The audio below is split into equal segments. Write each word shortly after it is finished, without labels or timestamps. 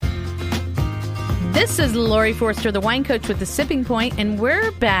This is Lori Forster, the wine coach with the Sipping Point, and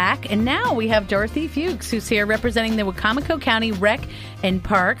we're back. And now we have Dorothy Fuchs, who's here representing the Wicomico County Rec and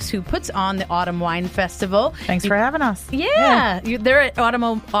Parks, who puts on the Autumn Wine Festival. Thanks for having us. Yeah. They're at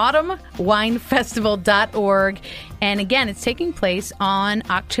autumnwinefestival.org. And again, it's taking place on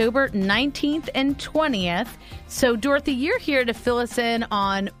October 19th and 20th. So, Dorothy, you're here to fill us in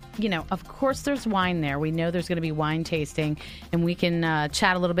on, of course there's wine there. We know there's going to be wine tasting, and we can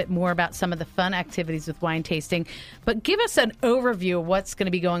chat a little bit more about some of the fun activities with wine tasting. But give us an overview of what's going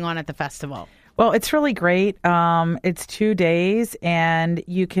to be going on at the festival. Well, it's really great. It's 2 days, and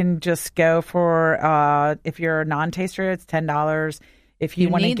you can just go for, if you're a non-taster, it's $10. If you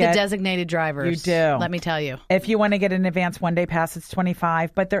want to get the designated drivers. You do. Let me tell you. If you want to get an advanced one-day pass, it's $25.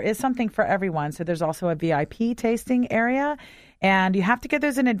 But there is something for everyone. So there's also a VIP tasting area. And you have to get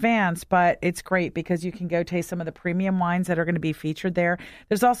those in advance, but it's great because you can go taste some of the premium wines that are going to be featured there.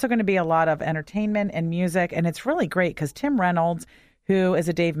 There's also going to be a lot of entertainment and music. And it's really great because Tim Reynolds, who is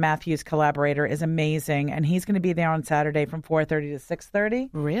a Dave Matthews collaborator, is amazing. And he's going to be there on Saturday from 4:30 to 6:30.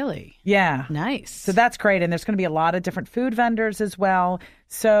 Really? Yeah. Nice. So that's great. And there's going to be a lot of different food vendors as well.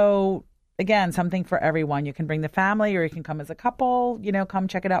 So, again, something for everyone. You can bring the family or you can come as a couple, come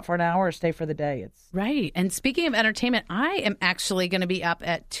check it out for an hour or stay for the day. It's right. And speaking of entertainment, I am actually going to be up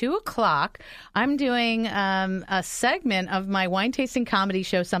at 2 o'clock. I'm doing a segment of my wine tasting comedy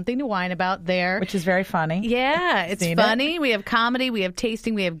show, Something to Wine About there. Which is very funny. Yeah, it's funny. We have comedy, we have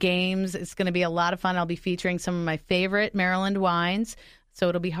tasting, we have games. It's going to be a lot of fun. I'll be featuring some of my favorite Maryland wines. So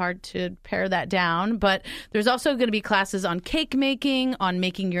it'll be hard to pare that down. But there's also going to be classes on cake making, on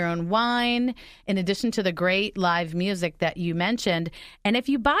making your own wine, in addition to the great live music that you mentioned. And if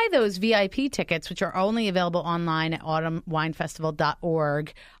you buy those VIP tickets, which are only available online at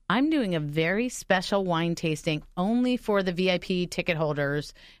autumnwinefestival.org, I'm doing a very special wine tasting only for the VIP ticket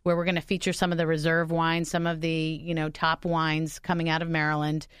holders, where we're going to feature some of the reserve wines, some of the, top wines coming out of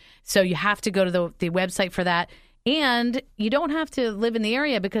Maryland. So you have to go to the website for that. And you don't have to live in the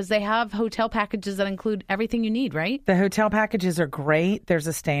area because they have hotel packages that include everything you need, right? The hotel packages are great. There's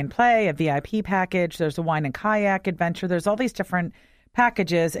a stay and play, a VIP package. There's a wine and kayak adventure. There's all these different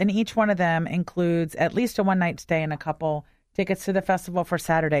packages, and each one of them includes at least a one-night stay and a couple tickets to the festival for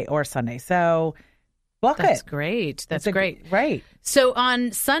Saturday or Sunday. So book it. That's great. That's great. Right. So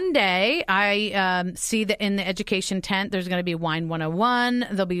on Sunday, I see that in the education tent, there's going to be Wine 101.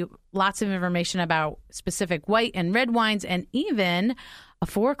 There'll be lots of information about specific white and red wines, and even a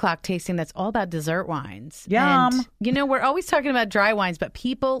 4 o'clock tasting that's all about dessert wines. Yum. And, we're always talking about dry wines, but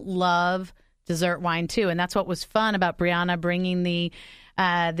people love dessert wine too. And that's what was fun about Brianna bringing the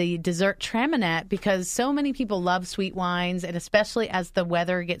dessert Traminette, because so many people love sweet wines, and especially as the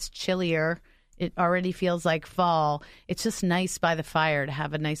weather gets chillier, it already feels like fall. It's just nice by the fire to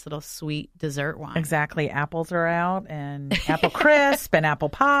have a nice little sweet dessert wine. Exactly. Apples are out, and apple crisp and apple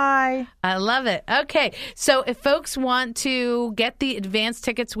pie. I love it. Okay. So if folks want to get the advance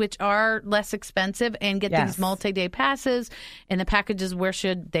tickets, which are less expensive, and get these multi-day passes and the packages, where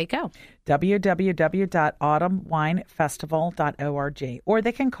should they go? www.autumnwinefestival.org. Or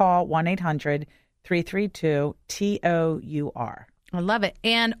they can call 1-800-332-TOUR. I love it.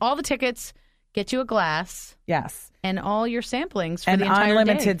 And all the tickets get you a glass. Yes. And all your samplings for and the entire day. And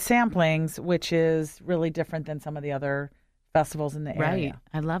unlimited samplings, which is really different than some of the other festivals in the area. Right.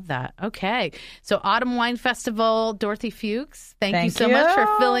 I love that. Okay. So Autumn Wine Festival, Dorothy Fuchs, thank you so much for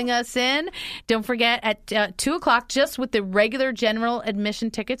filling us in. Don't forget at 2 o'clock, just with the regular general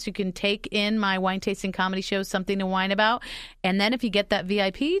admission tickets, you can take in my wine tasting comedy show, Something to Wine About. And then if you get that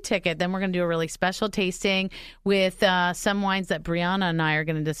VIP ticket, then we're going to do a really special tasting with some wines that Brianna and I are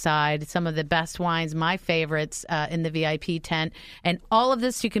going to decide, some of the best wines, my favorites in the VIP tent. And all of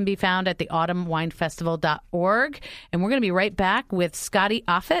this you can be found at the autumnwinefestival.org. And we're going to be right back with Scotty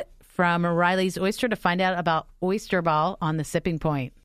Offit from Riley's Oyster to find out about Oyster Ball on the Sipping Point.